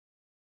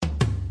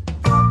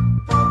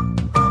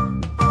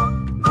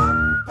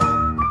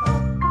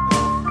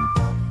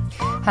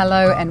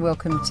Hello and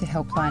welcome to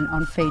Helpline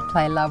on Feed,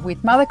 Play, Love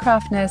with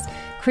Mothercraft nurse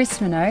Chris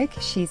Minogue.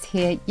 She's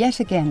here yet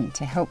again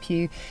to help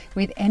you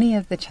with any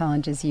of the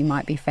challenges you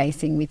might be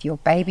facing with your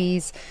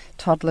babies,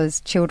 toddlers,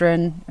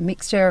 children, a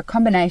mixture, a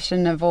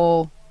combination of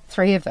all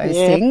three of those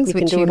things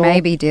which you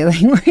may be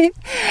dealing with.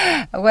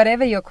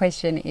 Whatever your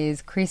question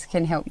is, Chris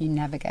can help you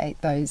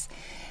navigate those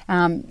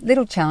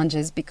little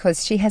challenges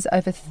because she has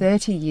over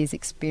 30 years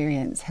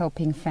experience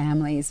helping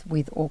families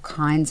with all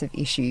kinds of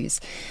issues.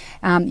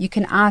 You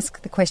can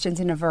ask the questions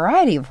in a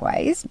variety of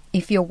ways.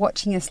 If you're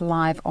watching us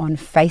live on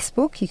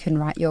Facebook, you can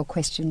write your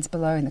questions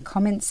below in the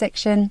comments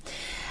section.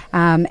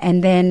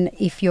 And then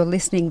if you're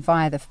listening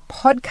via the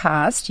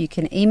podcast, you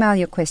can email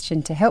your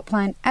question to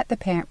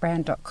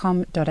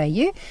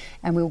helpline@theparentbrand.com.au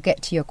and we'll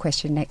get to your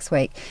question next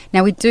week.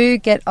 Now, we do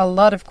get a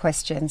lot of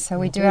questions, so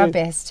we do our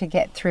best to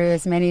get through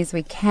as many as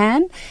we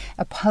can.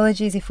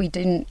 Apologies if we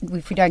don't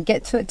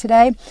get to it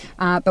today,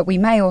 but we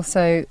may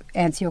also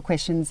answer your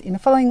questions in the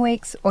following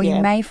weeks, or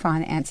you may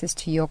find answers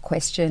to your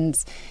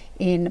questions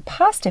in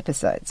past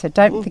episodes. So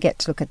don't forget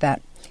to look at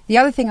that. The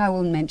other thing I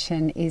will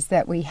mention is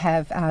that we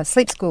have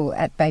sleep school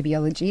at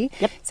Babyology.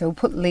 So we'll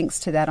put links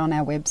to that on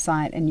our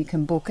website and you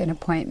can book an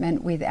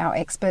appointment with our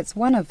experts,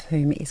 one of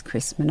whom is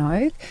Chris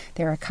Minogue.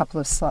 There are a couple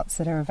of slots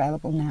that are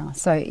available now.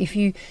 So if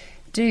you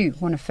do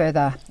want to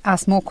further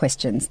ask more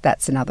questions,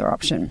 that's another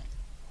option.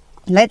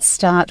 Let's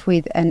start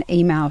with an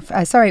email.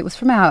 It was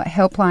from our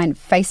Helpline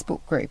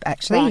Facebook group,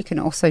 actually. Right. You can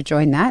also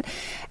join that.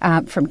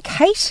 From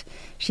Kate,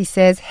 she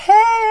says,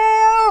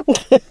 help!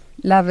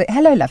 Lovely.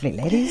 Hello, lovely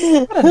ladies.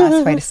 What a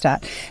nice way to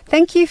start.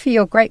 Thank you for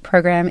your great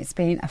program. It's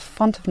been a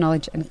font of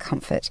knowledge and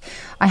comfort.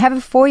 I have a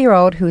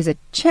 4-year-old who is a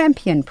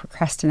champion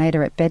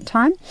procrastinator at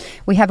bedtime.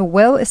 We have a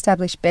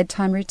well-established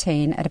bedtime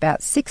routine at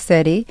about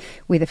 6:30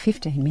 with a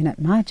 15-minute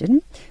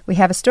margin. We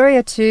have a story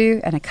or two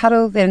and a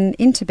cuddle, then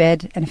into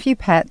bed and a few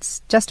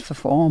pats just for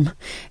form.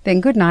 Then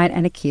good night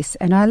and a kiss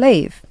and I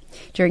leave.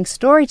 During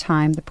story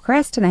time, the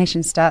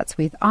procrastination starts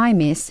with I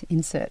miss,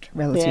 insert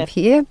relative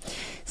here.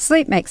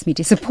 Sleep makes me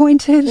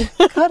disappointed.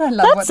 God, I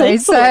love what they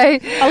say.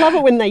 I love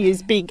it when they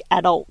use big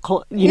adult,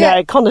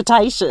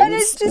 connotations. And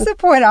it's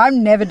disappointing.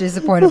 I'm never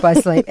disappointed by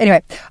sleep.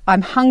 Anyway,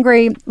 I'm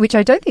hungry, which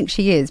I don't think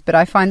she is, but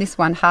I find this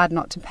one hard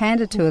not to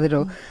pander to a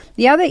little.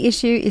 The other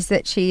issue is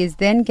that she is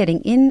then getting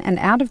in and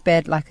out of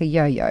bed like a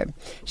yo-yo.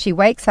 She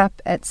wakes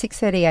up at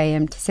 6:30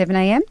 a.m. to 7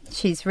 a.m.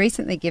 She's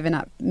recently given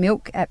up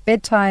milk at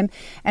bedtime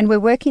and we're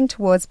working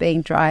towards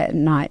being dry at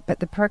night, but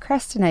the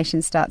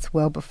procrastination starts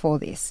well before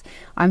this.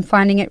 I'm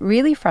finding it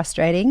really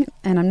frustrating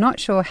and I'm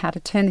not sure how to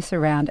turn this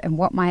around and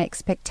what my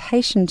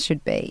expectations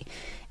should be.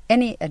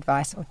 Any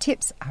advice or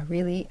tips are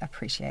really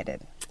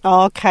appreciated.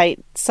 Okay,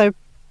 so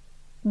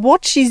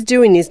what she's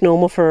doing is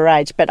normal for her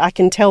age, but I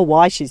can tell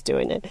why she's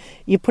doing it.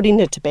 You're putting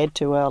her to bed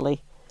too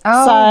early.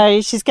 Oh.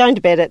 So she's going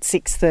to bed at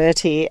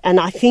 6:30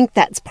 and I think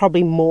that's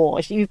probably more.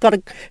 You've got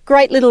a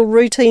great little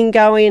routine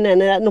going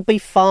and it'll be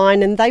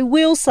fine and they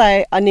will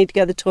say, I need to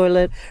go to the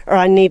toilet or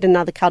I need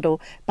another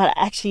cuddle. But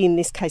actually in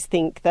this case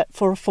think that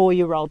for a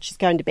 4-year-old she's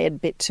going to bed a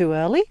bit too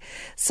early.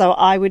 So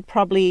I would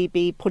probably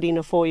be putting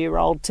a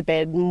 4-year-old to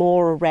bed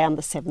more around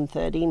the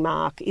 7:30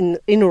 mark in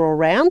or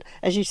around,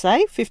 as you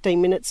say,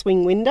 15-minute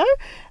swing window.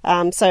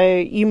 So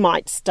you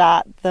might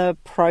start the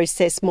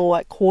process more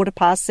at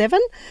 7:15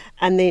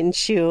 and then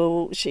she'll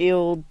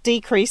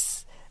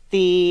decrease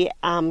the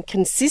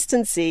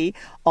consistency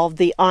of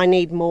the I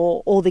need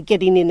more or the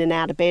getting in and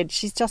out of bed.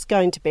 She's just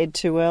going to bed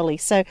too early.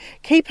 So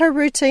keep her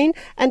routine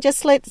and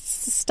just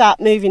let's start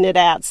moving it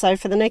out. So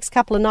for the next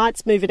couple of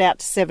nights, move it out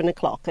to 7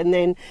 o'clock. And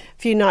then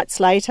a few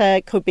nights later,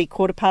 it could be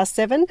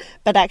 7:15.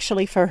 But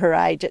actually for her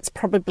age, it's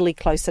probably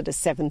closer to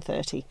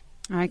 7:30.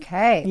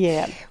 Okay.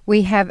 Yeah.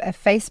 We have a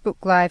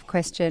Facebook Live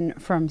question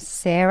from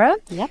Sarah.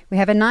 Yep. We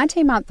have a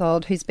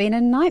 19-month-old who's been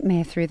a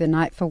nightmare through the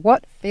night for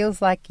what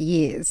feels like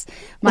years.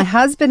 My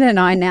husband and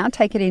I now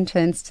take it in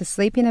turns to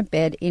sleep in a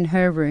bed in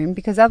her room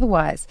because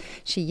otherwise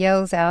she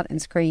yells out and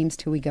screams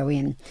till we go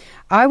in.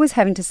 I was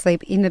having to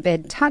sleep in the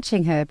bed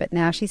touching her, but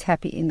now she's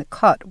happy in the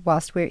cot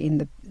whilst we're in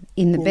the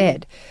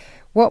bed.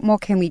 What more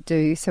can we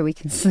do so we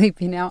can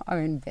sleep in our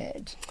own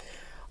bed?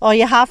 Oh,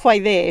 you're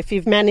halfway there if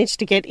you've managed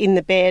to get in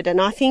the bed.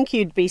 And I think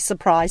you'd be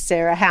surprised,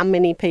 Sarah, how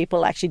many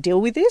people actually deal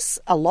with this.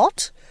 A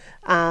lot.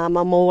 I'm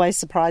always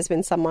surprised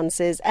when someone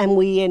says, and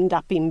we end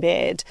up in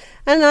bed.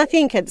 And I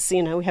think it's,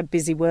 we have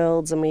busy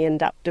worlds and we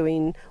end up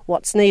doing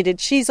what's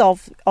needed. She's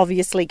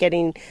obviously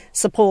getting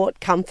support,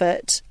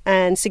 comfort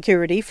and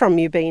security from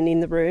you being in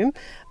the room.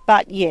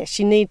 But yes,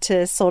 you need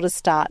to sort of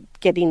start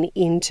getting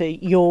into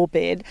your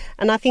bed.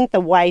 And I think the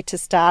way to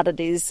start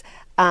it is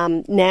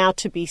now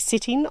to be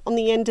sitting on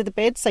the end of the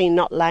bed, so you're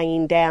not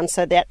laying down,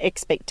 so that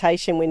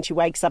expectation when she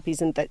wakes up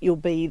isn't that you'll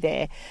be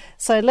there.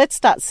 So let's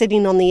start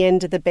sitting on the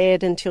end of the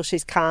bed until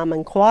she's calm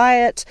and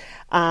quiet,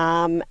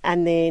 and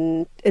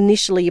then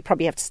initially you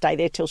probably have to stay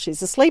there till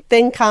she's asleep,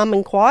 then calm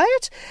and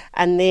quiet,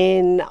 and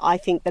then I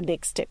think the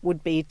next step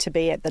would be to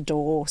be at the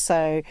door.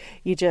 So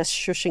you just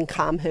shush and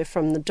calm her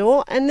from the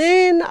door, and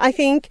then I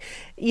think,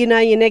 you know,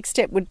 your next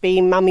step would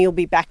be Mummy will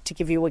be back to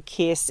give you a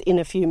kiss in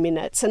a few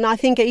minutes. And I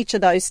think each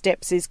of those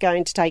steps is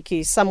going to take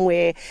you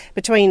somewhere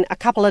between a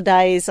couple of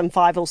days and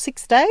 5 or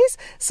 6 days.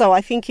 So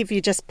I think if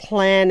you just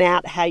plan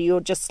out how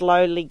you're just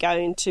slowly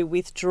going to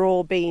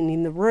withdraw being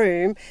in the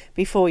room,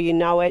 before you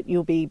know it,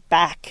 you'll be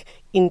back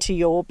into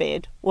your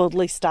bed, or at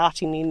least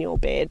starting in your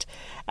bed.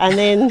 And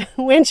then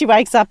when she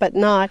wakes up at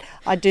night,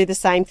 I do the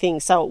same thing.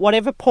 So at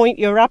whatever point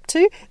you're up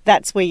to,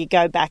 that's where you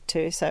go back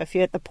to. So if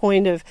you're at the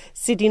point of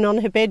sitting on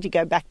her bed, you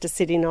go back to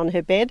sitting on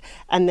her bed.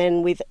 And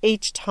then with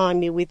each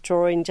time you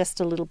withdraw in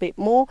just a little bit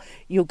more,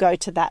 you'll go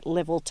to that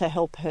level to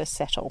help her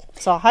settle.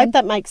 So I hope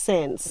that makes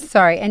sense.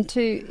 Sorry, and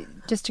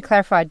just to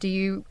clarify, do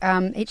you,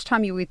 each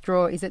time you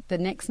withdraw, is it the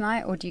next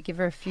night, or do you give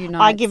her a few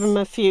nights? I give them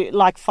a few,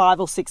 like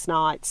 5 or 6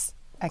 nights.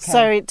 Okay.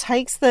 So it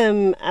takes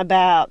them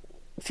about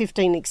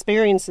 15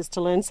 experiences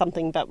to learn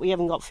something, but we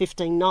haven't got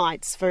 15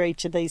 nights for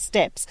each of these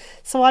steps.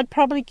 So I'd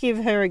probably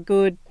give her a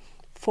good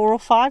 4 or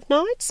 5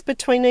 nights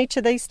between each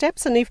of these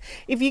steps. And if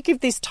you give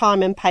this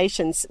time and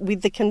patience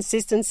with the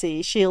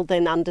consistency, she'll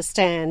then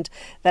understand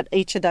that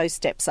each of those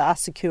steps are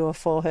secure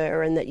for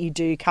her and that you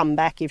do come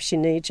back if she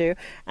needs you.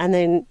 And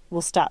then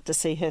we'll start to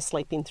see her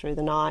sleeping through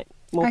the night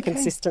more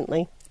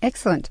consistently.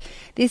 Excellent.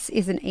 This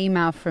is an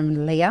email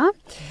from Leah.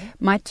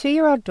 My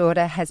 2-year-old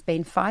daughter has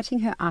been fighting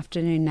her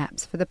afternoon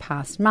naps for the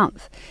past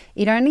month.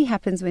 It only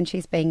happens when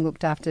she's being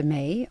looked after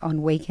me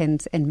on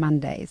weekends and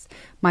Mondays,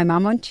 my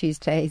mum on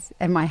Tuesdays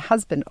and my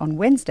husband on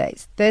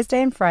Wednesdays.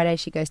 Thursday and Friday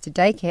she goes to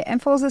daycare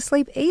and falls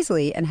asleep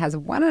easily and has a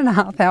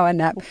 1.5 hour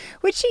nap,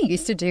 which she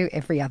used to do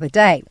every other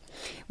day.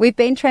 We've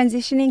been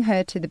transitioning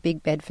her to the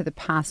big bed for the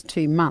past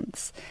 2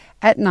 months.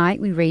 At night,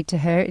 we read to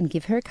her and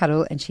give her a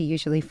cuddle, and she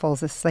usually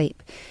falls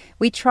asleep.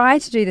 We try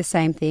to do the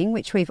same thing,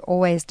 which we've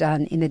always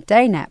done in the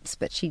day naps,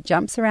 but she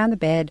jumps around the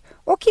bed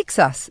or kicks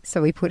us,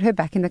 so we put her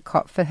back in the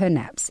cot for her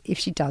naps if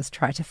she does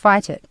try to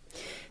fight it.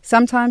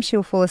 Sometimes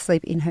she'll fall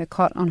asleep in her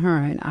cot on her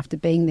own after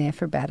being there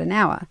for about an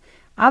hour.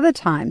 Other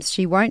times,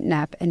 she won't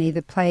nap and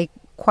either play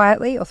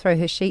quietly or throw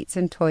her sheets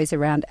and toys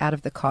around out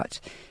of the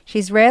cot.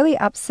 She's rarely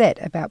upset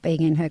about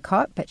being in her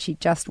cot, but she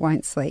just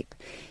won't sleep.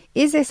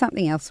 Is there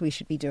something else we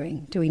should be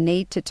doing? Do we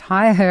need to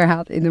tire her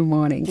out in the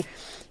morning?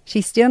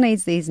 She still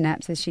needs these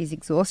naps as she's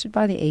exhausted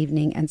by the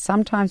evening and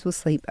sometimes will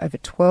sleep over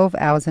 12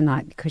 hours a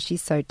night because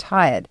she's so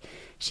tired.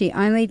 She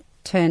only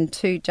turned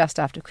 2 just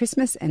after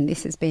Christmas, and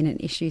this has been an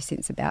issue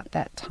since about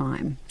that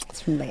time.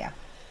 It's from Leah.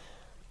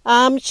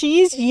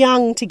 She is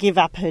young to give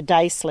up her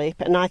day sleep,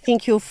 and I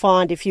think you'll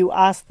find if you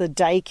ask the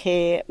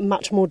daycare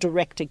much more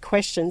directed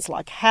questions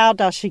like how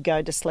does she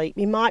go to sleep,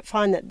 you might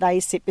find that they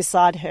sit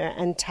beside her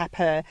and tap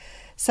her.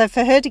 So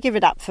for her to give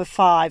it up for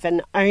 5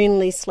 and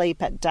only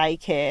sleep at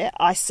daycare,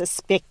 I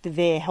suspect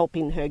they're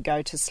helping her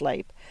go to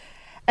sleep.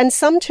 And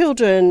some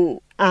children,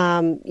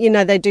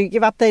 they do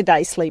give up their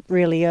day sleep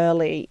really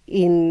early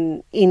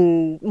in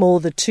more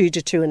the 2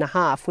 to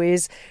 2.5,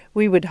 whereas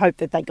we would hope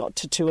that they got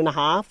to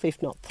 2.5,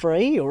 if not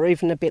 3, or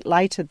even a bit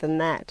later than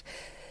that.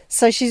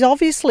 So she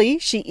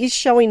is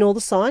showing all the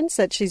signs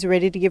that she's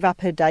ready to give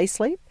up her day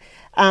sleep.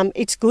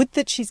 It's good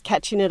that she's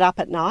catching it up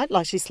at night,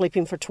 like she's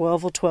sleeping for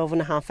 12 or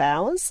 12.5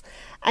 hours.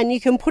 And you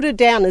can put her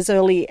down as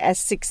early as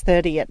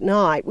 6:30 at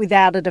night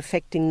without it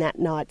affecting that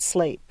night's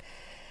sleep.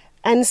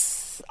 And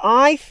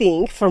I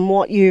think from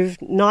what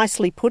you've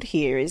nicely put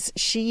here is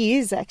she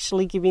is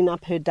actually giving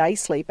up her day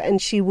sleep,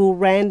 and she will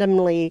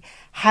randomly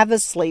have a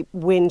sleep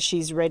when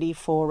she's ready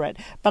for it.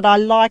 But I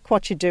like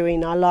what you're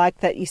doing. I like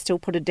that you still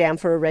put her down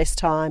for a rest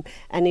time,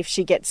 and if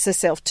she gets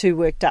herself too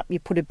worked up, you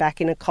put her back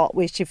in a cot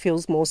where she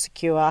feels more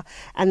secure,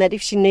 and that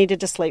if she needed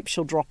to sleep,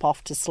 she'll drop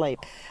off to sleep.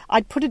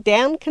 I'd put her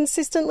down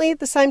consistently at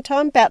the same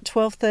time, about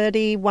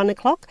 12:30, 1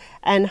 o'clock,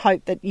 and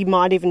hope that you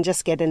might even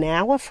just get an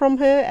hour from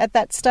her at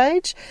that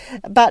stage.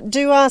 But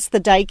do ask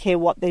the daycare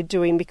what they're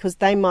doing, because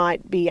they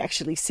might be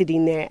actually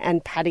sitting there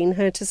and patting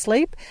her to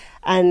sleep,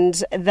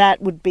 and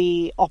that would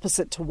be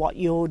opposite to what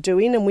you're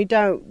doing, and we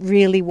don't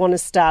really want to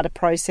start a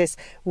process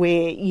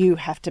where you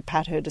have to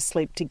pat her to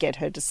sleep to get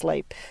her to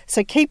sleep.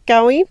 So keep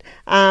going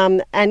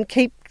and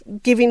keep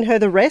giving her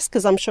the rest,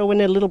 because I'm sure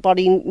when her little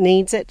body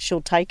needs it,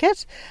 she'll take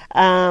it,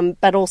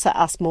 but also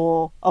ask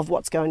more of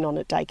what's going on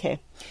at daycare.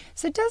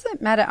 So it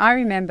doesn't matter. I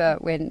remember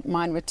when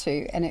mine were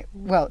 2, and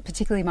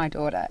particularly my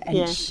daughter,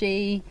 and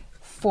she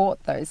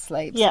fought those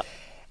sleeps. Yep.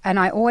 And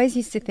I always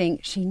used to think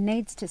she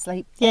needs to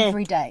sleep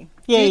every day.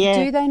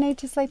 Do they need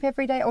to sleep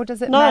every day, or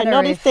does it matter?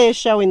 No, not if they're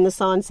showing the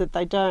signs that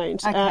they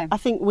don't. Okay. I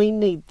think we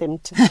need them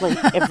to sleep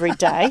every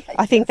day.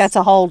 I think that's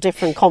a whole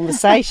different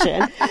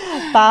conversation.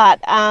 But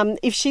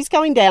if she's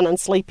going down and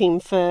sleeping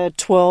for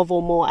 12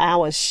 or more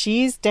hours,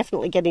 she's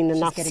definitely getting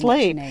enough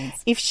sleep.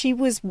 If she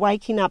was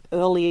waking up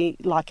early,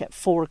 like at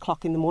 4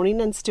 o'clock in the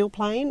morning and still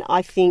playing,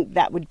 I think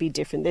that would be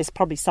different. There's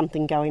probably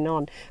something going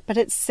on. But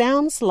it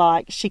sounds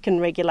like she can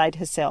regulate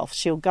herself.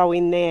 She'll go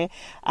in there,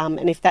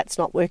 and if that's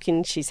not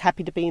working, she's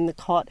happy to be in the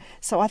cot.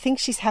 So I think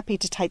she's happy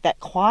to take that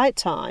quiet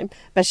time,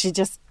 but she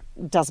just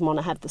doesn't want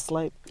to have the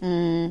sleep.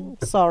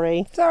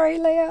 Sorry,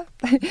 Leah.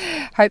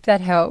 Hope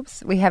that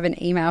helps. We have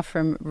an email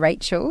from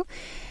Rachel.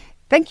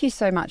 Thank you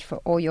so much for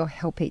all your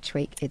help each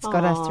week. It's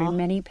got us through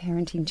many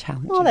parenting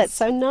challenges. Oh, that's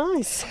so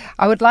nice.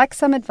 I would like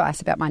some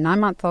advice about my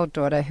 9-month-old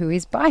daughter who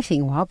is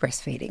biting while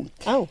breastfeeding.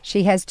 Oh.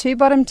 She has 2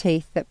 bottom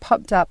teeth that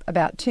popped up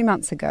about 2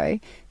 months ago.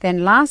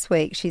 Then last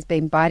week she's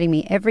been biting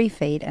me every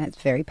feed and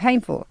it's very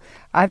painful.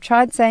 I've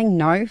tried saying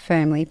no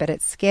firmly, but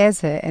it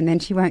scares her and then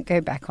she won't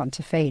go back on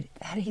to feed.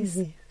 That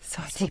is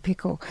so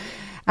typical.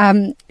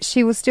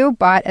 She will still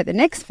bite at the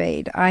next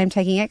feed. I am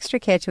taking extra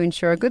care to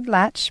ensure a good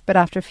latch, but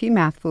after a few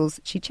mouthfuls,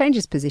 she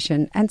changes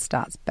position and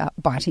starts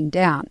biting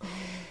down.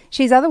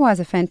 She's otherwise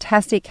a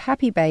fantastic,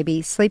 happy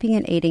baby, sleeping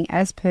and eating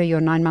as per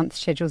your 9-month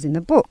schedules in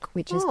the book,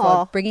 which is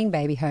called Bringing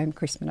Baby Home.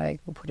 Chris Minogue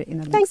will put it in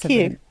the links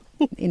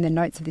in the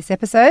notes of this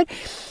episode.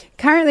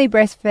 Currently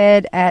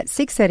breastfed at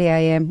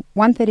 6:30am,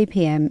 1:30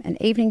 p.m.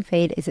 An evening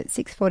feed is at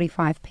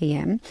 6:45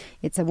 p.m.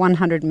 It's a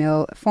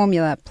 100ml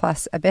formula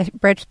plus a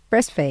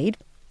breastfeed.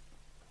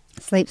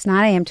 Sleeps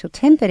 9am till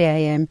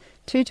 10:30am,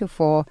 2 till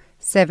 4,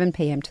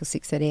 7pm till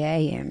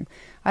 6:30am.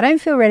 I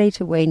don't feel ready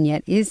to wean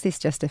yet. Is this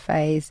just a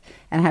phase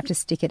and I have to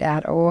stick it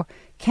out, or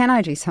can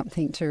I do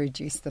something to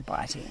reduce the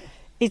biting?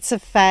 It's a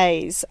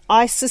phase.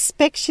 I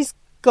suspect she's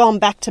gone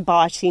back to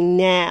biting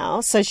now.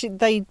 So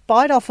they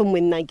bite often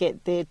when they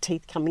get their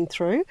teeth coming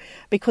through,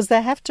 because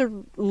they have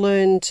to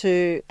learn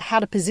how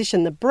to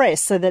position the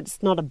breast so that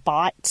it's not a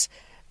bite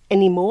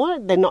anymore.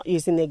 They're not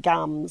using their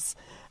gums.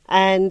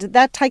 And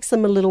that takes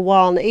them a little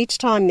while. And each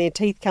time their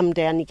teeth come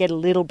down, you get a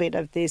little bit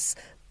of this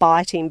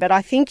biting. But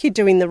I think you're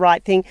doing the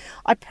right thing.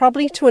 I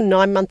probably, to a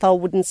 9-month-old,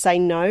 wouldn't say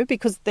no,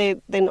 because they're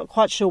not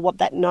quite sure what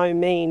that no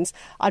means.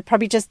 I'd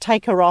probably just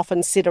take her off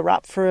and sit her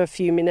up for a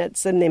few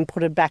minutes and then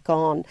put her back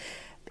on.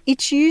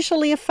 It's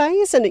usually a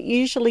phase and it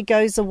usually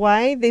goes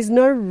away. There's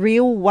no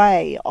real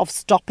way of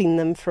stopping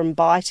them from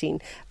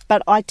biting.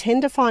 But I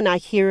tend to find I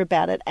hear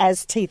about it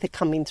as teeth are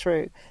coming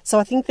through. So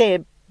I think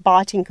they're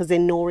biting because they're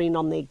gnawing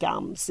on their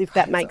gums, if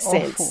that makes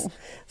sense.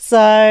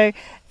 So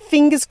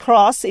fingers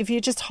crossed, if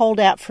you just hold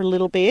out for a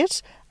little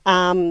bit,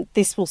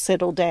 this will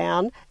settle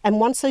down.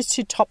 And once those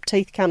 2 top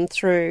teeth come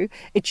through,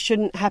 it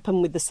shouldn't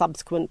happen with the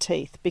subsequent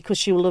teeth, because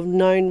she will have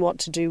known what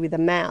to do with the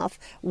mouth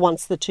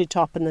once the 2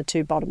 top and the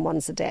 2 bottom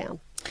ones are down.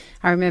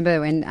 I remember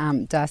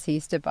when Darcy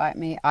used to bite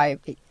me, I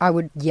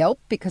would yelp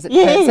because it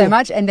hurt so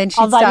much, and then she'd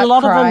start crying. A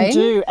lot of them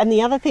do. And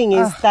the other thing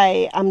is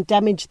they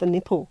damage the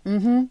nipple.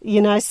 You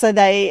know, so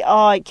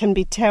it can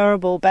be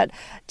terrible. But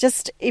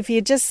if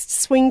you just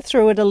swing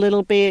through it a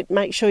little bit,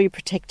 make sure you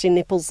protect your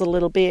nipples a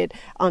little bit,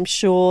 I'm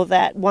sure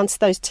that once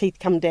those teeth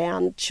come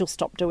down, she'll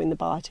stop doing the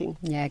biting.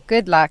 Yeah,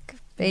 good luck.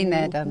 Been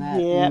there, done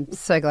that. Yeah. I'm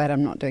so glad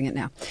I'm not doing it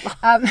now.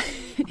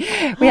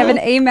 We have an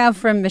email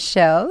from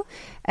Michelle.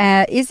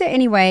 Is there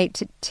any way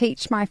to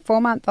teach my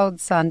 4-month-old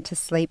son to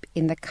sleep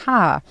in the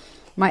car?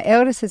 My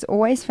eldest has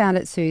always found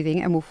it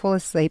soothing and will fall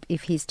asleep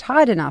if he's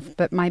tired enough,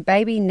 but my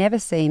baby never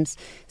seem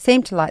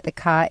to like the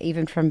car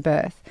even from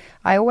birth.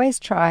 I always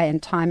try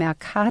and time our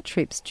car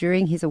trips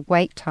during his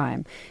awake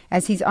time,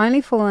 as he's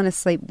only fallen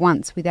asleep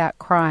once without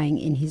crying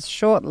in his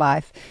short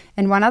life,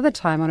 and one other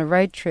time on a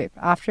road trip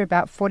after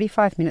about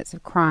 45 minutes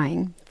of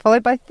crying,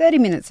 followed by 30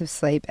 minutes of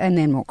sleep and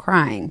then more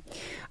crying.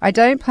 I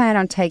don't plan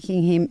on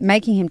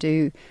making him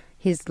do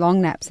his long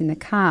naps in the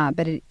car,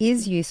 but it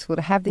is useful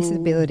to have this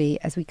ability,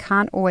 as we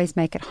can't always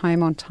make it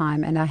home on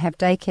time and I have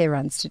daycare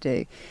runs to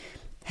do.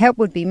 Help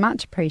would be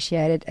much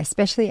appreciated,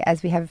 especially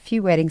as we have a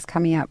few weddings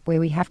coming up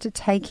where we have to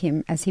take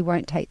him, as he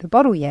won't take the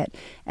bottle yet,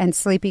 and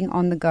sleeping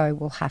on the go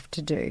will have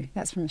to do.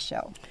 That's from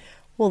Michelle.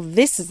 Well,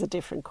 this is a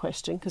different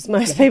question, because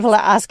most people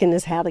are asking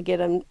us how to get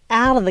him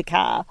out of the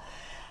car.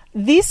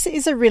 This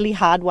is a really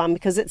hard one,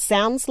 because it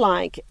sounds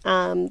like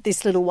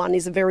this little one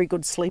is a very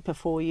good sleeper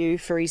for you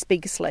for his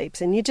big sleeps,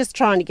 and you're just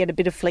trying to get a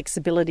bit of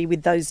flexibility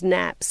with those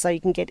naps so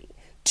you can get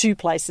to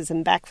places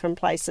and back from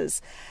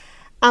places.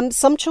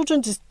 Some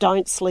children just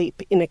don't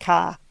sleep in a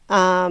car,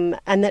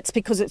 and that's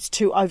because it's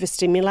too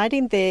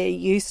overstimulating. They're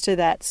used to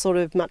that sort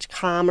of much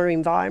calmer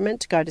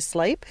environment to go to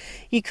sleep.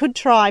 You could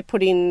try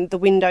putting the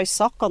window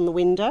sock on the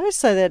window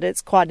so that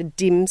it's quite a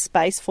dim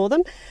space for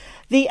them.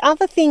 The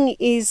other thing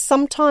is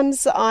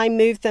sometimes I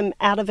move them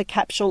out of a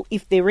capsule,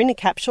 if they're in a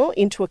capsule,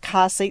 into a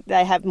car seat.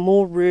 They have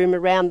more room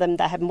around them,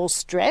 they have more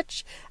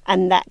stretch,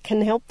 and that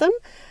can help them.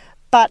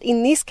 But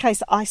in this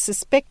case, I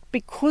suspect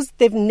because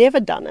they've never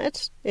done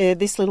it,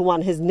 this little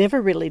one has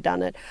never really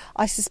done it,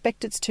 I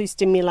suspect it's too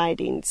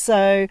stimulating.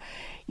 So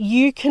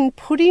you can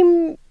put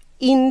him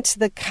into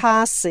the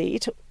car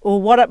seat,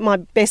 or my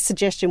best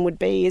suggestion would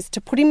be is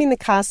to put him in the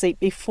car seat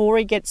before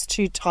he gets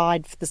too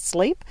tired for the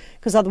sleep,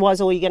 because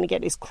otherwise all you're going to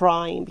get is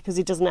crying because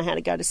he doesn't know how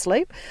to go to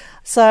sleep.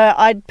 So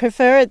I'd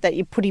prefer it that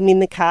you put him in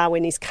the car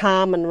when he's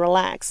calm and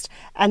relaxed,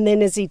 and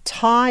then as he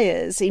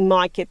tires, he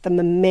might get the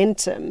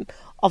momentum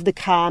of the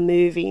car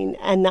moving,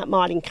 and that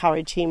might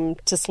encourage him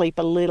to sleep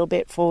a little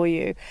bit for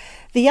you.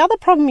 The other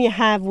problem you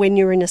have when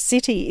you're in a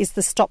city is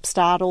the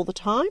stop-start all the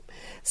time.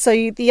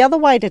 So the other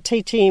way to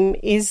teach him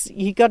is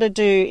you got to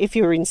do, if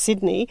you're in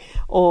Sydney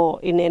or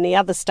in any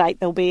other state,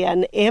 there'll be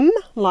an M,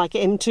 like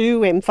M2,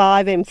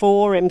 M5, M4,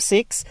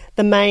 M6,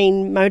 the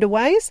main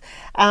motorways.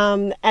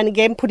 And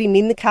again, put him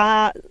in the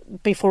car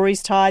before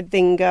he's tired,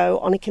 then go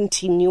on a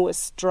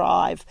continuous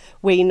drive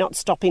where you're not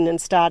stopping and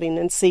starting,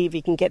 and see if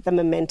you can get the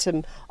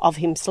momentum of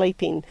him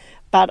sleeping.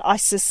 But I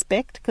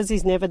suspect, because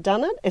he's never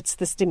done it, it's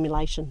the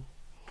stimulation.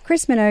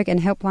 Chris Minogue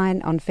and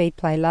Helpline on Feed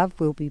Play Love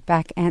will be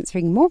back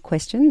answering more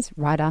questions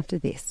right after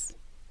this.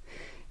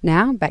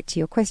 Now, back to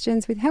your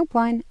questions with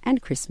Helpline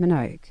and Chris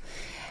Minogue.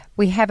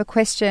 We have a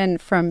question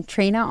from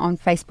Trina on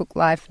Facebook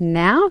Live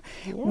now.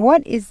 Yeah.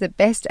 What is the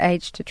best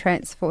age to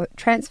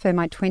transfer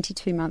my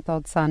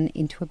 22-month-old son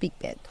into a big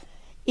bed?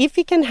 If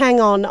you can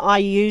hang on, I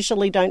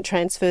usually don't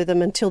transfer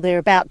them until they're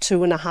about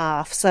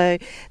 2.5. So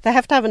they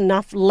have to have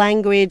enough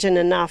language and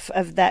enough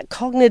of that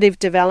cognitive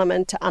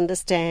development to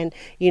understand,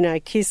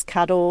 kiss,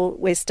 cuddle,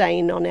 we're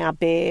staying on our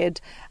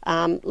bed,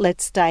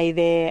 let's stay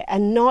there,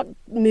 and not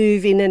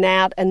move in and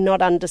out and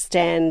not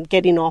understand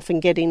getting off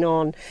and getting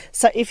on.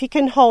 So if you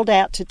can hold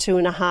out to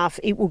 2.5,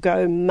 it will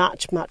go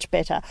much, much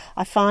better.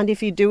 I find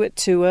if you do it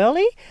too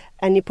early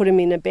and you put him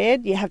in a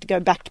bed, you have to go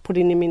back to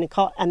putting him in a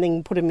cot and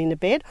then put him in a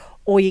bed,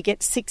 or you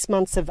get 6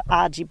 months of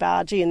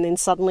argy-bargy and then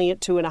suddenly at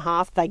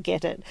 2.5 they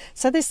get it.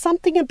 So there's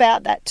something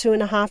about that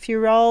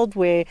 2.5-year-old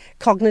where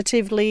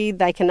cognitively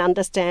they can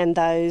understand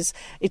those,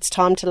 it's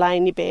time to lay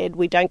in your bed,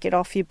 we don't get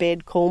off your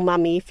bed, call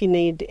mummy if you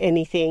need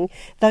anything,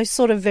 those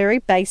sort of very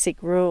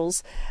basic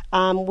rules.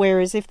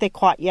 Whereas if they're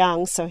quite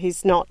young, so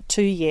he's not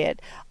 2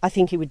 yet, I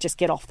think he would just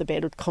get off the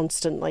bed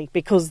constantly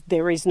because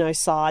there is no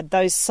side.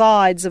 Those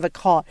sides of a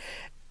cot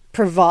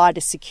provide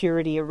a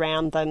security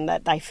around them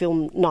that they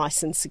feel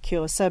nice and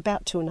secure. So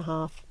about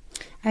 2.5.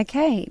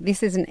 Okay,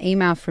 this is an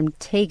email from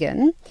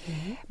Tegan.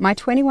 Mm-hmm. My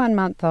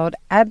 21-month-old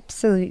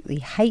absolutely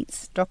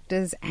hates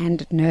doctors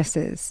and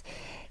nurses.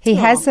 He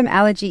has some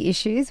allergy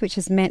issues, which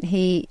has meant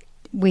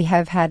we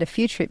have had a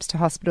few trips to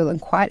hospital and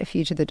quite a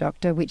few to the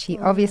doctor, which he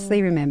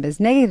obviously remembers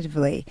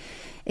negatively.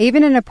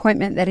 Even an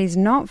appointment that is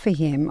not for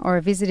him or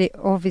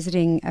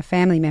visiting a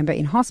family member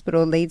in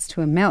hospital leads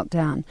to a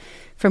meltdown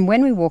from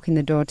when we walk in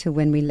the door till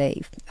when we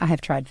leave. I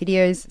have tried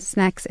videos,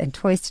 snacks and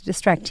toys to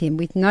distract him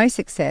with no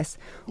success.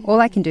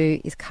 All I can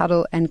do is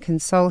cuddle and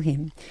console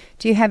him.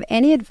 Do you have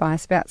any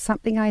advice about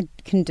something I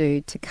can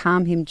do to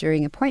calm him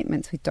during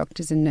appointments with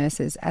doctors and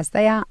nurses, as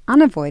they are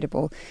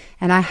unavoidable,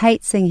 and I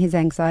hate seeing his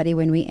anxiety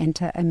when we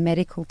enter a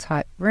medical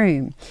type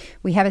room.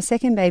 We have a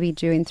second baby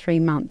due in 3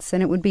 months,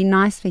 and it would be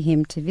nice for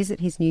him to visit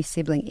his new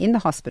sibling in the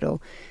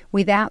hospital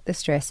without the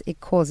stress it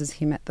causes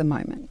him at the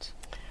moment.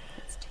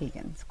 That's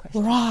Tegan's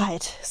question.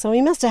 Right. So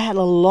he must have had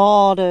a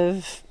lot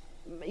of,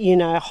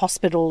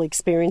 hospital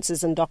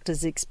experiences and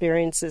doctor's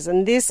experiences,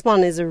 and this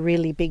one is a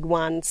really big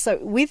one. So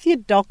with your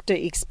doctor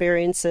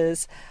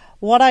experiences,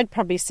 what I'd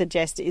probably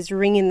suggest is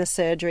ringing the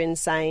surgery and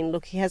saying,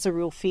 look, he has a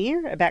real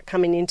fear about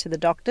coming into the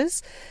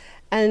doctors.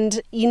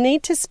 And you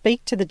need to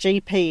speak to the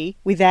GP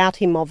without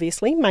him,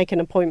 obviously, make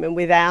an appointment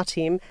without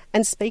him,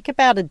 and speak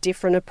about a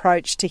different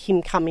approach to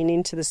him coming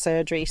into the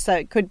surgery. So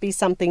it could be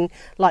something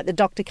like the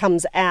doctor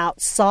comes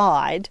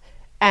outside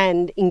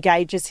and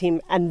engages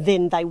him, and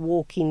then they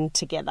walk in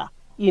together.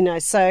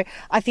 So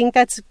I think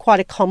that's quite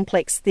a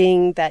complex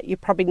thing that you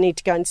probably need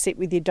to go and sit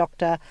with your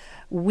doctor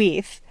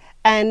with.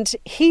 And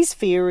his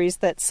fear is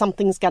that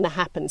something's going to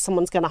happen.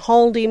 Someone's going to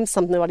hold him,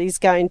 somebody's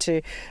going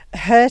to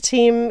hurt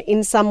him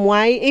in some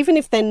way, even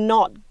if they're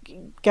not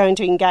going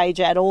to engage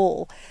at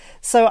all.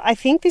 So I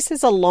think this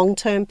is a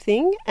long-term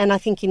thing, and I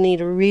think you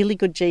need a really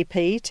good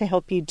GP to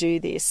help you do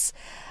this.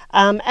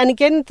 And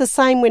again, the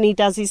same when he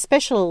does his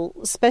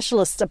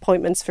specialist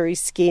appointments for his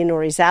skin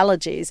or his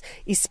allergies,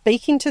 is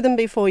speaking to them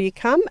before you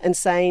come and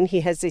saying he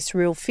has this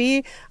real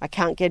fear, I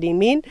can't get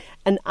him in,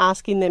 and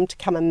asking them to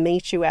come and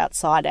meet you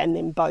outside and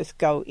then both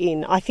go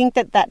in. I think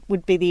that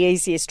would be the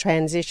easiest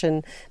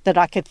transition that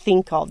I could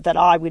think of that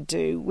I would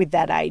do with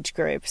that age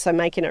group. So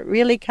making it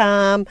really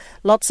calm,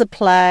 lots of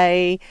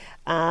play,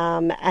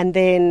 and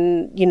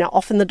then,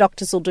 often the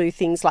doctors will do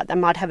things like they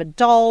might have a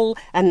doll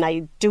and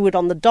they do it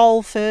on the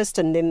doll first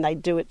and then they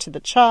do it to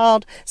the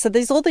child. So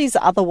there's all these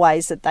other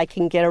ways that they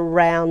can get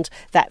around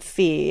that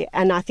fear.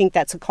 And I think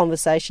that's a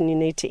conversation you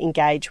need to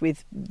engage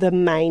with the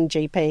main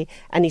GP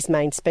and his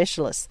main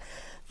specialist.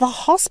 The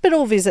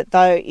hospital visit,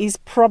 though, is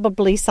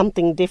probably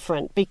something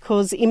different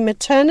because in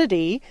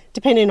maternity,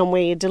 depending on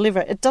where you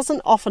deliver, it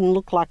doesn't often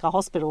look like a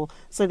hospital.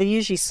 So they're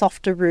usually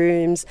softer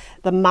rooms,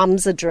 the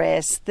mums are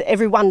dressed,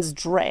 everyone's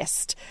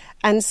dressed.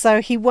 And so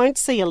he won't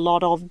see a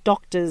lot of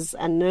doctors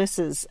and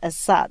nurses as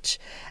such.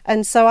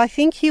 And so I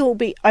think he'll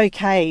be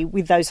okay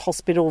with those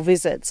hospital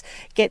visits.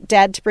 Get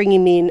Dad to bring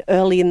him in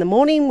early in the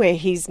morning where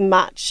he's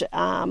much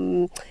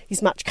calmer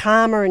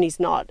and he's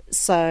not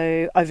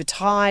so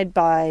overtired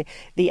by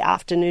the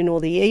afternoon or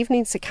the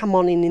evening. So come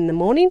on in the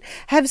morning.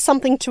 Have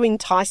something to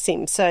entice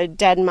him. So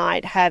Dad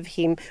might have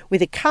him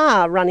with a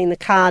car, running the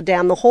car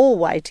down the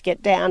hallway to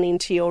get down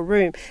into your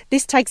room.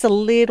 This takes a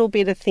little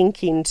bit of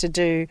thinking to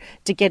do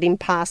to get him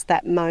past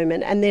that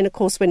moment. And then, of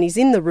course, when he's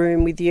in the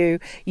room with you,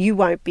 you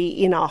won't be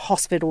in a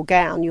hospital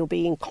gown. You'll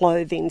be in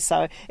clothing,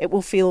 so it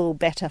will feel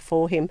better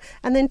for him.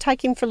 And then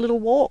take him for little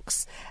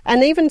walks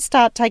and even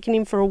start taking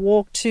him for a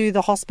walk to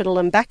the hospital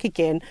and back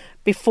again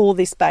before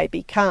this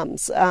baby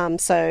comes.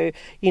 So,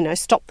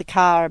 stop the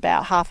car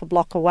about half a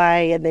block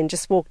away and then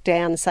just walk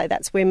down and say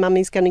that's where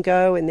Mummy's going to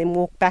go, and then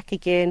walk back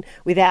again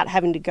without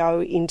having to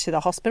go into the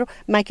hospital.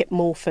 Make it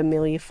more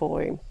familiar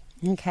for him.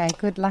 Okay,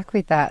 good luck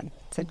with that.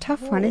 It's a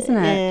tough one, isn't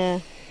it? Yeah.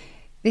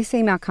 This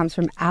email comes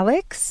from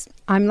Alex.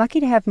 I'm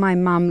lucky to have my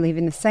mum live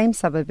in the same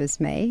suburb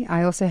as me.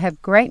 I also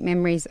have great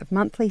memories of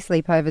monthly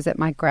sleepovers at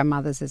my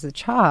grandmother's as a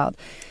child.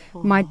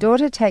 Oh. My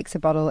daughter takes a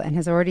bottle and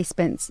has already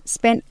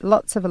spent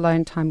lots of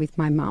alone time with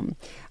my mum.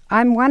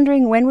 I'm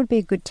wondering when would be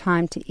a good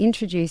time to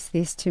introduce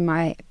this to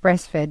my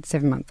breastfed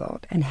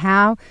 7-month-old, and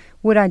how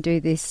would I do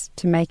this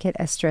to make it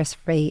as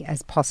stress-free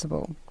as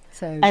possible?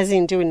 So, as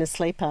in doing a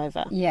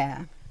sleepover?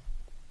 Yeah.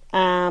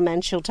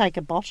 And she'll take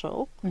a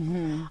bottle.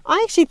 Mm-hmm.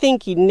 I actually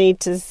think you need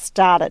to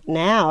start it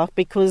now,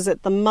 because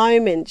at the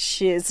moment,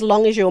 as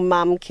long as your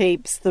mum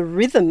keeps the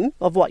rhythm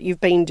of what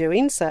you've been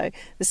doing, so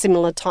the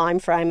similar time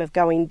frame of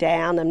going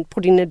down and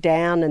putting her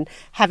down and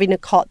having a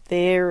cot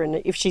there,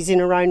 and if she's in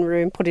her own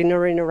room, putting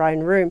her in her own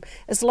room,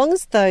 as long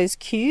as those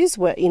cues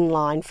were in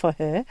line for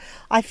her,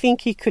 I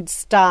think you could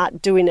start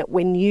doing it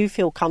when you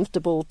feel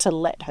comfortable to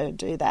let her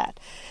do that.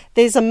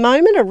 There's a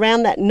moment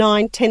around that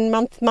 9-10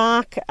 month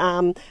mark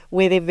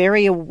where they're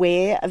very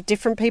aware of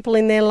different people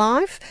in their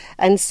life,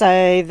 and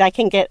so they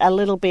can get a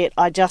little bit,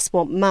 I just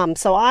want mum.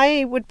 So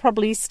I would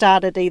probably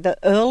start it either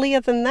earlier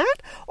than that,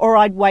 or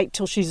I'd wait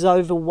till she's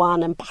over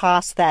 1 and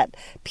past that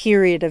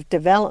period of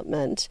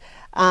development.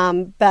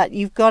 But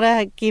you've got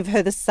to give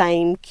her the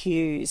same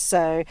cues.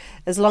 So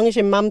as long as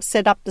your mum's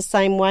set up the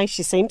same way,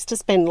 she seems to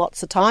spend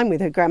lots of time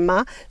with her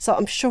grandma, so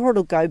I'm sure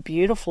it'll go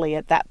beautifully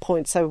at that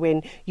point. So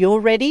when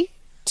you're ready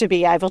to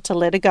be able to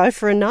let her go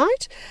for a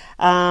night,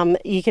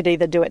 you could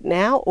either do it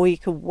now, or you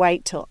could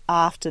wait till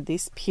after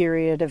this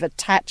period of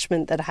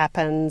attachment that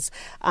happens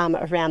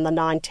around the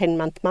 9-10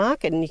 month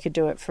mark, and you could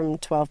do it from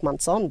 12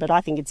 months on. But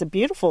I think it's a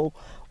beautiful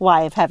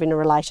way of having a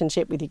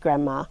relationship with your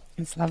grandma.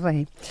 It's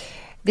lovely.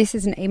 This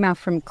is an email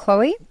from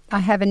Chloe. I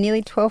have a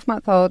nearly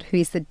 12-month-old who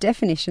is the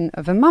definition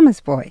of a mama's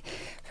boy.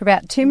 For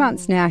about 2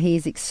 months now, he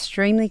is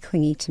extremely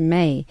clingy to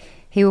me.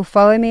 He will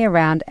follow me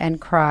around and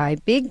cry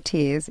big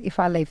tears if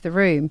I leave the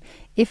room.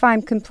 If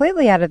I'm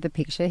completely out of the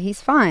picture,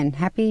 he's fine,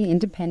 happy,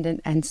 independent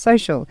and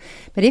social.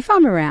 But if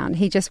I'm around,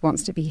 he just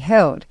wants to be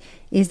held.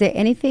 Is there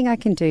anything I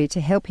can do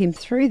to help him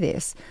through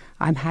this?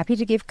 I'm happy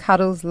to give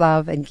cuddles,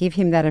 love and give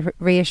him that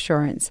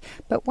reassurance,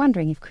 but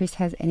wondering if Chris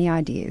has any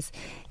ideas.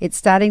 It's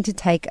starting to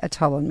take a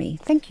toll on me.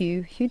 Thank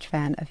you. Huge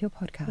fan of your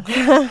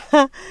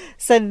podcast.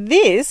 So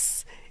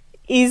this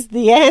is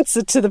the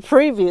answer to the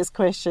previous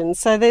question.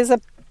 So there's a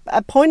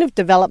point of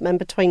development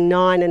between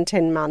 9 and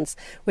 10 months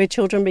where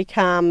children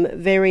become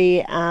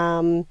very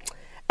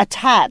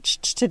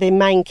attached to their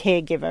main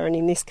caregiver, and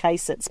in this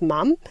case it's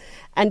mum.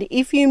 And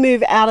if you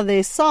move out of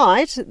their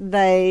sight,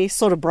 they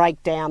sort of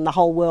break down. The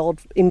whole world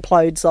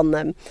implodes on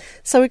them.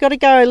 So we've got to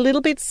go a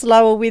little bit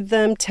slower with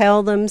them,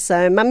 tell them,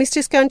 so Mummy's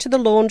just going to the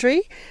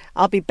laundry.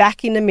 I'll be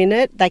back in a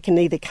minute. They can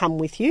either come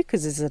with you,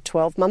 because there's a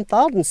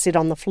 12-month-old, and sit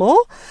on the floor,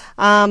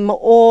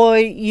 or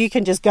you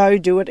can just go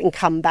do it and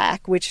come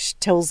back, which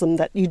tells them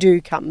that you do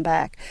come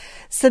back.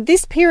 So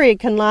this period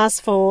can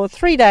last for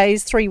 3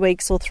 days, 3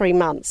 weeks, or 3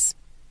 months.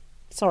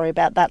 Sorry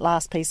about that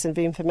last piece of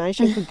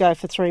information. Could go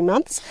for 3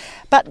 months.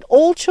 But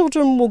all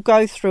children will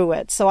go through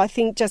it. So I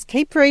think just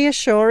keep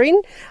reassuring,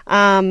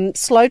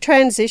 slow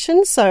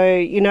transition. So,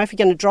 if you're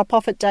going to drop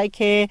off at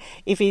daycare,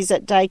 if he's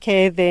at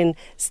daycare, then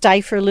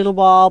stay for a little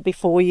while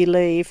before you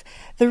leave.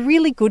 The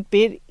really good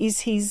bit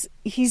is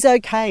he's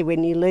okay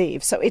when you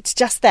leave. So it's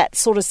just that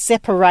sort of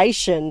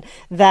separation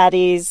that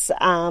is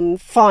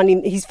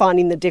he's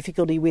finding the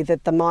difficulty with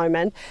at the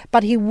moment,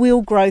 but he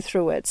will grow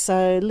through it.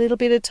 So a little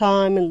bit of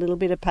time and a little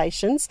bit of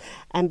patience,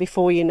 and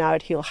before you know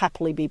it, he'll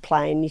happily be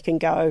playing. You can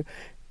go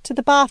to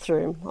the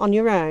bathroom on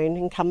your own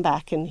and come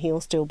back and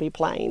he'll still be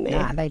playing there.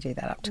 Nah, they do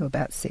that up to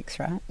about 6,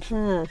 right?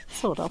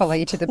 Sort of. Follow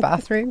you to the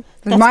bathroom.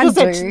 Mine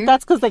do.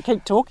 That's because they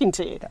keep talking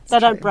to you. They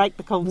don't break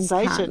the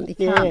conversation. You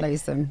can't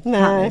lose them. No.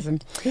 Can't lose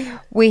them.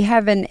 We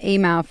have an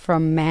email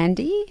from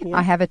Mandy. Yeah.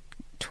 I have a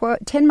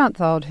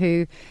 10-month-old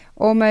who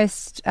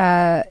almost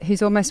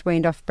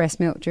weaned off breast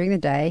milk during the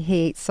day.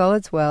 He eats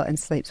solids well and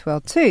sleeps well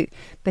too.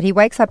 But he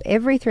wakes up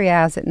every 3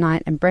 hours at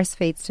night and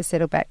breastfeeds to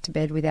settle back to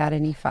bed without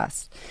any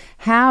fuss.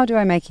 How do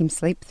I make him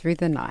sleep through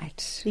the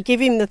night? You give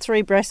him the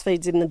 3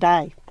 breastfeeds in the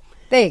day.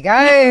 There you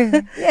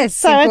go. Yes.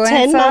 So a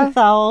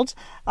 10-month-old,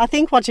 I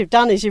think what you've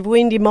done is you've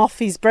weaned him off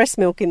his breast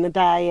milk in the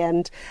day,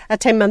 and a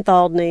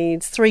 10-month-old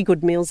needs 3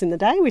 good meals in the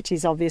day, which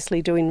he's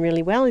obviously doing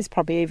really well. He's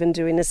probably even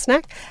doing a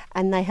snack,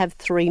 and they have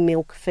 3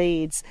 milk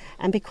feeds.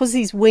 And because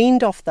he's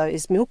weaned off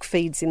those milk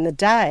feeds in the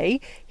day,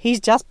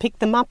 he's just picked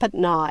them up at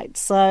night.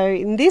 So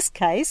in this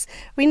case,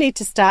 we need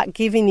to start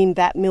giving him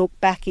that milk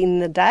back in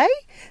the day.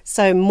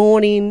 So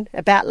morning,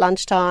 about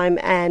lunchtime,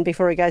 and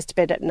before he goes to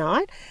bed at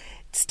night.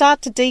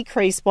 Start to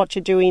decrease what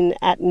you're doing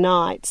at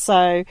night.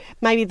 So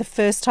maybe the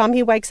first time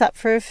he wakes up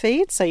for a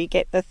feed, so you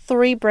get the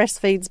 3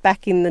 breastfeeds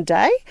back in the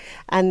day,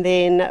 and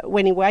then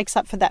when he wakes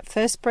up for that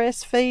first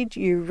breastfeed,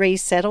 you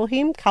resettle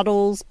him,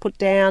 cuddles, put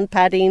down,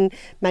 padding,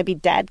 maybe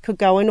dad could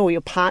go in or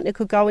your partner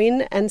could go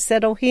in and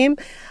settle him.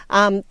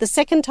 The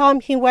second time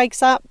he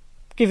wakes up,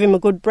 give him a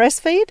good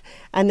breastfeed,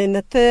 and then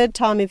the third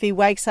time if he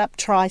wakes up,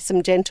 try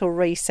some gentle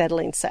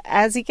resettling. So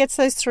as he gets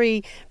those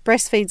 3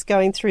 breastfeeds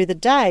going through the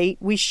day,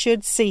 we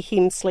should see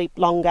him sleep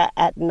longer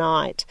at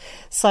night.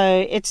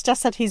 So it's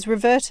just that he's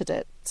reverted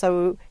it.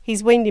 So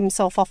he's weaned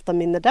himself off them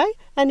in the day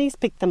and he's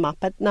picked them up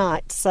at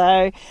night.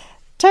 So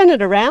turn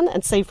it around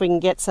and see if we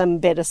can get some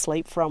better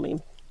sleep from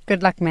him.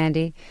 Good luck,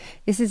 Mandy.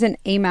 This is an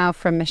email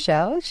from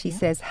Michelle. She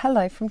says,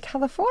 hello from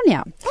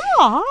California.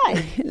 Oh,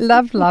 hi.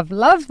 Love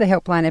the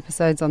Helpline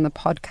episodes on the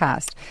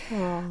podcast.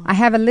 Oh. I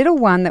have a little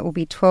one that will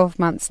be 12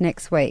 months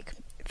next week.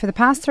 For the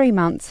past 3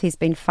 months, he's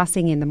been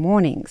fussing in the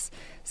mornings.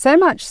 So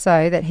much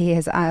so that he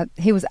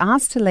was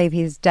asked to leave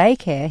his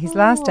daycare, his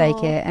last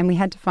daycare, and we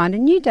had to find a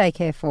new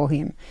daycare for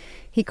him.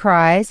 He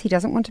cries, he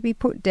doesn't want to be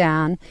put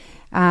down,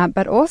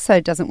 but also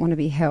doesn't want to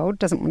be held,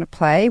 doesn't want to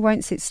play,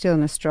 won't sit still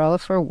in a stroller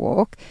for a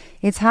walk.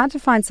 It's hard to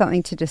find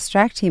something to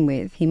distract him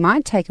with. He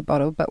might take a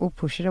bottle, but will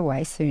push it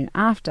away soon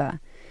after.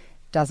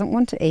 Doesn't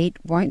want to eat,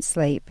 won't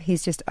sleep.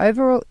 He's just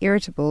overall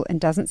irritable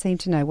and doesn't seem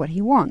to know what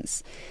he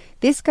wants.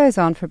 This goes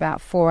on for about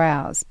 4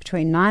 hours,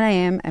 between 9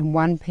 a.m. and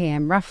 1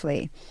 p.m.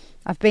 roughly.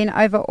 I've been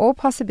over all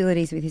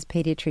possibilities with his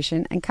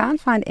paediatrician and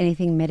can't find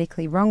anything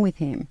medically wrong with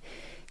him.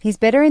 He's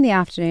better in the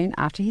afternoon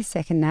after his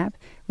second nap,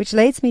 which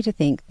leads me to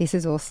think this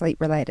is all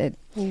sleep-related.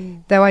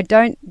 Though I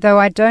don't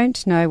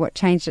know what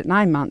changed at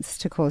 9 months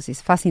to cause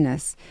this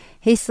fussiness.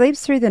 He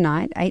sleeps through the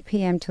night, 8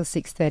 p.m. till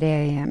 6:30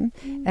 a.m,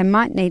 and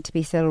might need to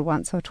be settled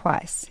once or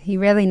twice. He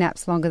rarely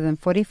naps longer than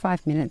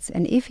 45 minutes,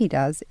 and if he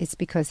does, it's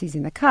because he's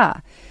in the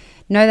car.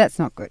 No, that's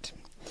not good.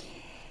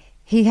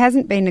 He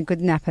hasn't been a good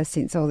napper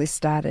since all this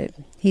started.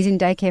 He's in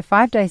daycare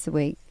 5 days a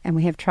week, and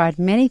we have tried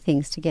many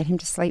things to get him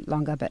to sleep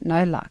longer, but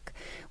no luck.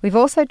 We've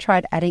also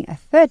tried adding a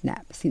third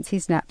nap since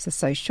his naps are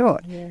so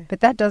short, but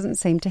that doesn't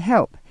seem to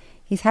help.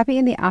 He's happy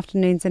in the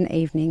afternoons and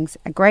evenings,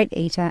 a great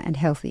eater and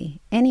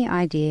healthy. Any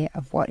idea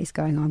of what is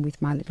going on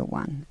with my little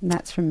one? And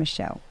that's from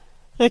Michelle.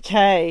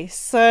 Okay,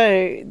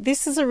 so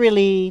this is a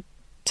really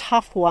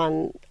tough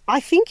one. I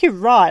think you're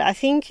right. I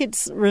think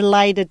it's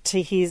related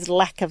to his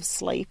lack of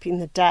sleep in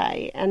the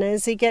day. And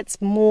as he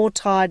gets more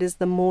tired as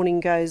the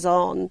morning goes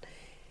on,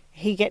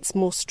 he gets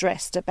more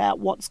stressed about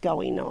what's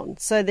going on.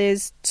 So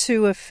there's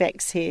 2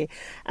 effects here.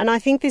 And I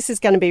think this is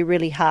going to be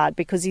really hard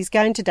because he's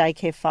going to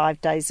daycare 5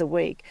 days a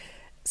week.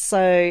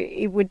 So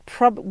it would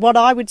what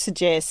I would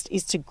suggest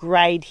is to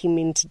grade him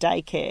into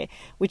daycare,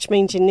 which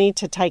means you need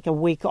to take a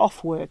week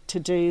off work to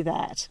do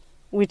that,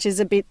 which is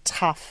a bit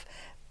tough.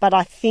 But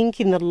I think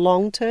in the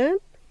long term,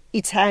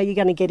 it's how you're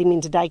going to get him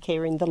into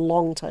daycare in the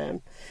long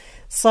term.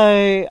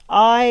 So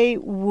I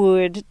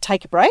would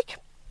take a break.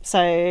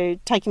 So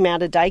take him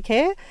out of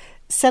daycare,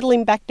 settle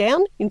him back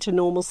down into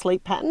normal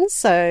sleep patterns.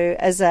 So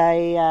as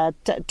a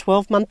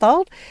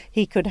 12-month-old,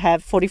 he could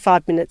have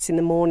 45 minutes in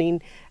the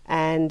morning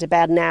and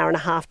about an hour and a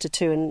half to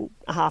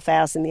 2.5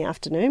 hours in the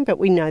afternoon. But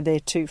we know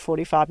they're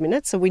 45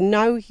 minutes, so we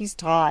know he's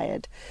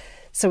tired.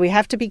 So we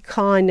have to be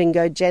kind and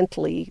go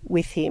gently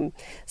with him.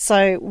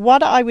 So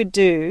what I would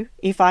do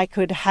if I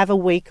could have a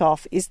week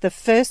off is the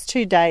first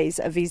 2 days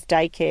of his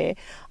daycare,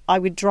 I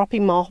would drop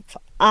him off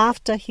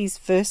after his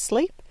first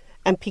sleep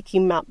and pick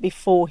him up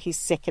before his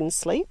second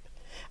sleep.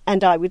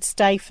 And I would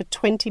stay for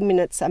 20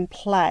 minutes and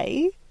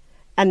play.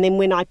 And then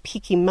when I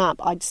pick him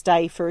up, I'd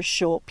stay for a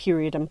short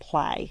period and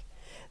play.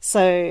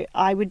 So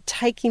I would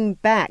take him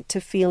back to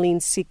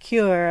feeling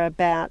secure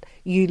about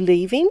you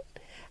leaving,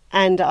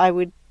 and I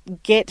would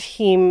get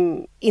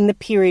him in the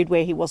period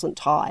where he wasn't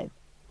tired.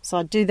 So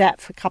I'd do that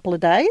for a couple of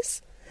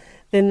days.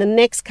 Then the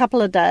next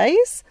couple of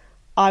days,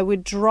 I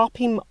would drop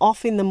him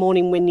off in the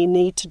morning when you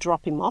need to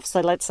drop him off. So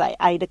let's say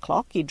 8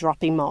 o'clock, you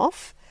drop him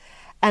off.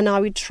 And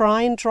I would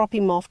try and drop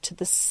him off to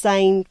the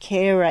same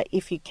carer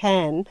if you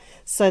can,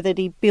 so that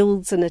he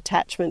builds an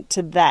attachment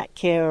to that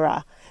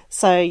carer.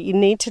 So you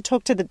need to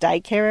talk to the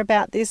daycare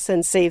about this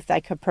and see if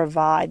they could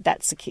provide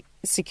that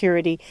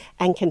security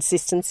and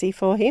consistency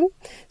for him.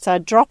 So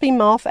I'd drop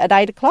him off at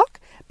 8 o'clock,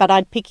 but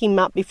I'd pick him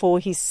up before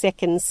his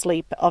second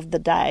sleep of the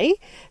day,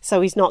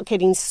 so he's not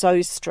getting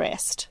so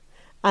stressed.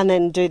 And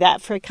then do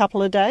that for a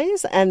couple of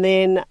days. And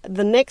then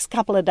the next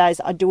couple of days,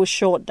 I do a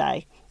short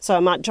day. So I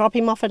might drop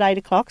him off at 8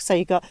 o'clock. So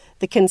you've got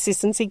the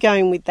consistency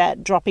going with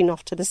that, dropping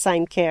off to the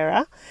same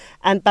carer.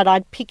 But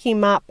I'd pick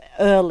him up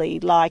early,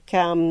 like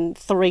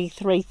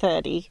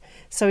 3:30.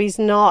 So he's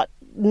not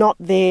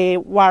there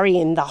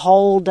worrying the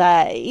whole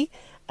day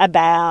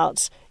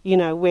about,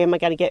 where am I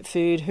going to get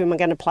food? Who am I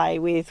going to play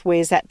with?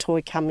 Where's that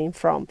toy coming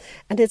from?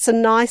 And it's a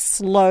nice,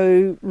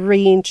 slow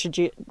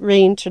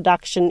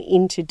reintroduction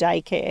into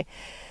daycare.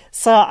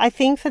 So I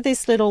think for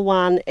this little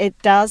one,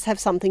 it does have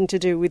something to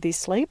do with his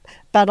sleep,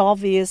 but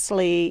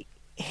obviously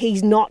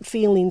he's not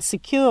feeling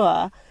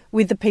secure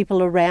with the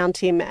people around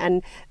him,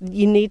 and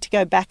you need to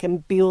go back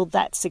and build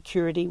that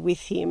security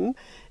with him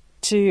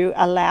to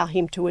allow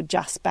him to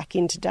adjust back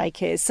into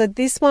daycare. So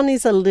this one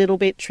is a little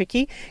bit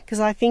tricky because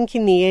I think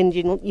in the end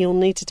you'll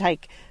need to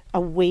take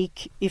a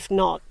week, if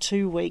not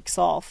 2 weeks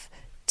off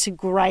to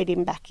grade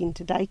him back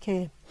into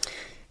daycare.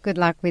 Good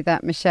luck with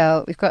that,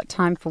 Michelle. We've got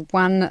time for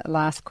one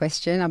last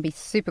question. I'll be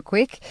super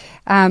quick.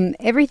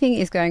 Everything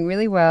is going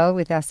really well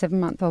with our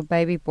 7-month-old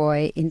baby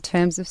boy in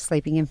terms of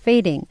sleeping and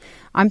feeding.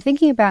 I'm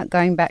thinking about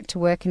going back to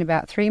work in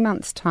about 3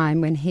 months'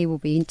 time when he will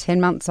be 10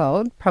 months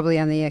old, probably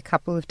only a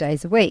couple of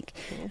days a week.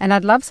 And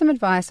I'd love some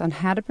advice on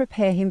how to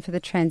prepare him for the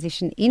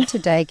transition into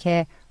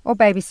daycare or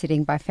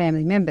babysitting by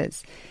family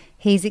members.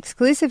 He's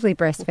exclusively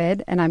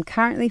breastfed, and I'm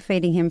currently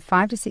feeding him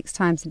 5 to 6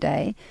 times a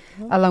day,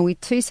 along with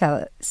 2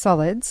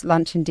 solids,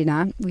 lunch and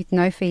dinner, with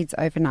no feeds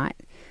overnight.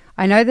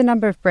 I know the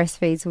number of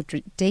breastfeeds will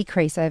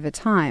decrease over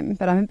time,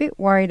 but I'm a bit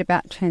worried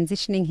about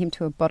transitioning him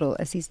to a bottle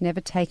as he's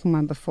never taken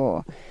one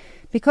before.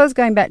 Because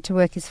going back to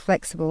work is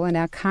flexible and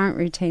our current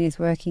routine is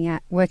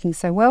working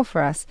so well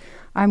for us,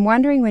 I'm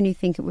wondering when you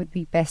think it would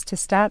be best to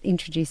start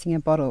introducing a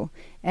bottle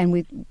and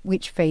with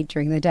which feed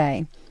during the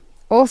day.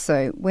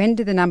 Also, when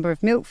do the number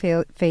of milk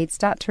feeds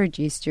start to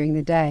reduce during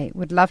the day?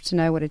 Would love to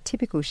know what a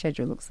typical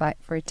schedule looks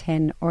like for a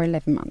 10 or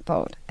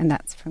 11-month-old. And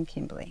that's from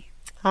Kimberly.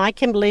 Hi,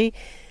 Kimberly.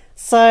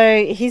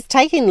 So he's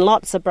taking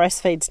lots of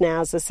breastfeeds now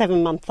as a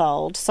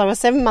 7-month-old. So a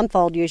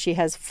 7-month-old usually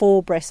has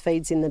 4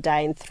 breastfeeds in the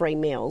day and 3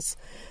 meals.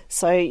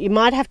 So you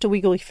might have to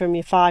wiggle from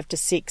your 5 to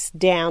 6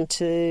 down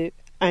to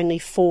only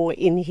 4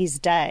 in his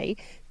day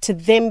to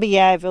then be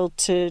able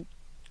to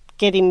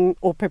get him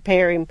or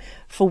prepare him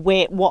for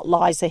what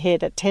lies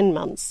ahead at 10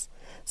 months.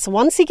 So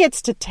once he gets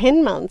to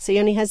 10 months, he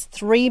only has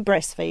 3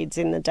 breastfeeds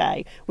in the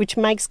day, which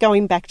makes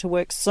going back to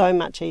work so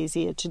much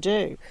easier to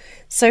do.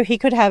 So he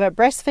could have a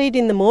breastfeed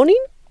in the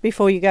morning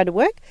before you go to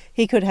work.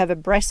 He could have a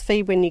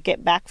breastfeed when you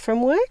get back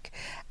from work.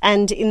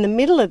 And in the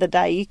middle of the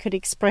day, you could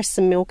express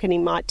some milk and he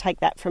might take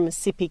that from a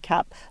sippy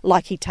cup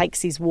like he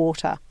takes his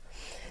water.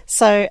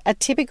 So a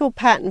typical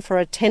pattern for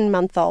a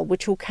 10-month-old,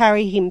 which will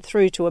carry him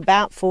through to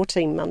about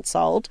 14 months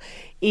old,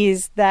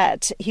 is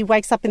that he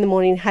wakes up in the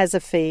morning, has a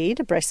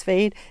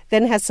breastfeed,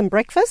 then has some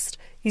breakfast.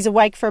 He's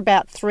awake for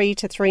about 3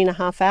 to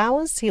 3.5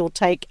 hours. He'll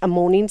take a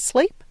morning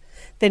sleep.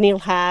 Then he'll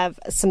have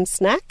some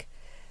snack.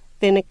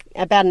 Then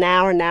about an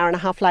hour and a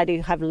half later,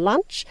 he'll have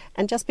lunch.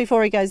 And just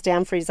before he goes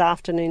down for his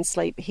afternoon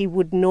sleep, he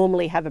would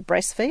normally have a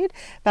breastfeed.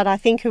 But I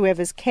think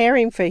whoever's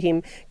caring for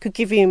him could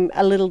give him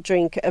a little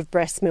drink of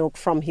breast milk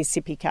from his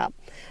sippy cup.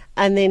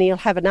 And then he'll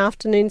have an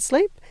afternoon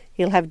sleep.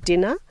 He'll have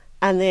dinner.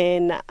 And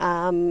then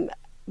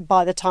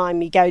by the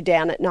time you go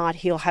down at night,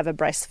 he'll have a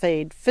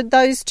breastfeed. For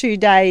those 2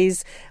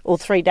 days or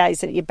 3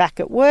 days that you're back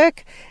at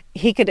work,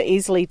 he could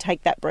easily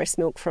take that breast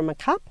milk from a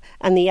cup,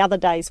 and the other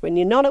days when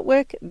you're not at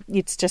work,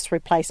 it's just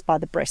replaced by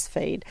the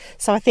breastfeed.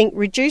 So I think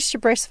reduce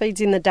your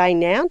breastfeeds in the day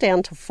now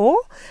down to 4,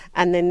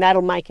 and then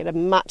that'll make it a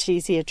much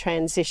easier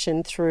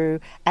transition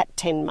through at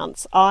 10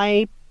 months.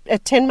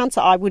 At 10 months,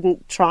 I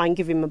wouldn't try and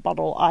give him a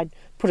bottle. I'd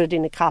put it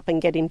in a cup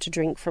and get him to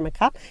drink from a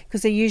cup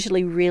because they're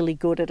usually really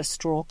good at a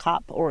straw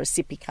cup or a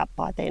sippy cup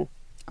by then.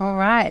 All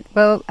right.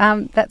 Well,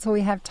 that's all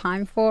we have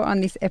time for on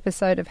this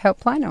episode of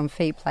Helpline on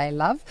Feed, Play,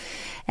 Love.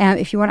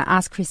 If you want to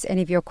ask Chris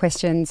any of your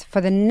questions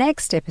for the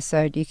next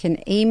episode, you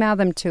can email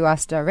them to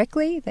us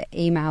directly. The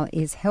email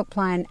is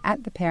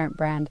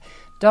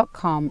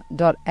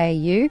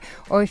helpline@theparentbrand.com.au.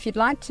 Or if you'd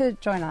like to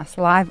join us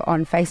live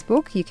on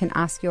Facebook, you can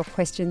ask your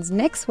questions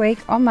next week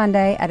on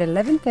Monday at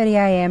 11:30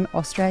 a.m.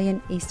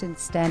 Australian Eastern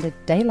Standard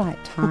Daylight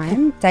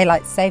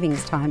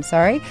Savings Time.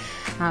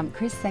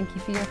 Chris, thank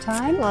you for your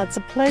time. Well, it's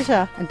a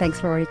pleasure. And thanks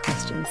for all your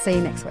questions. See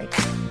you next week.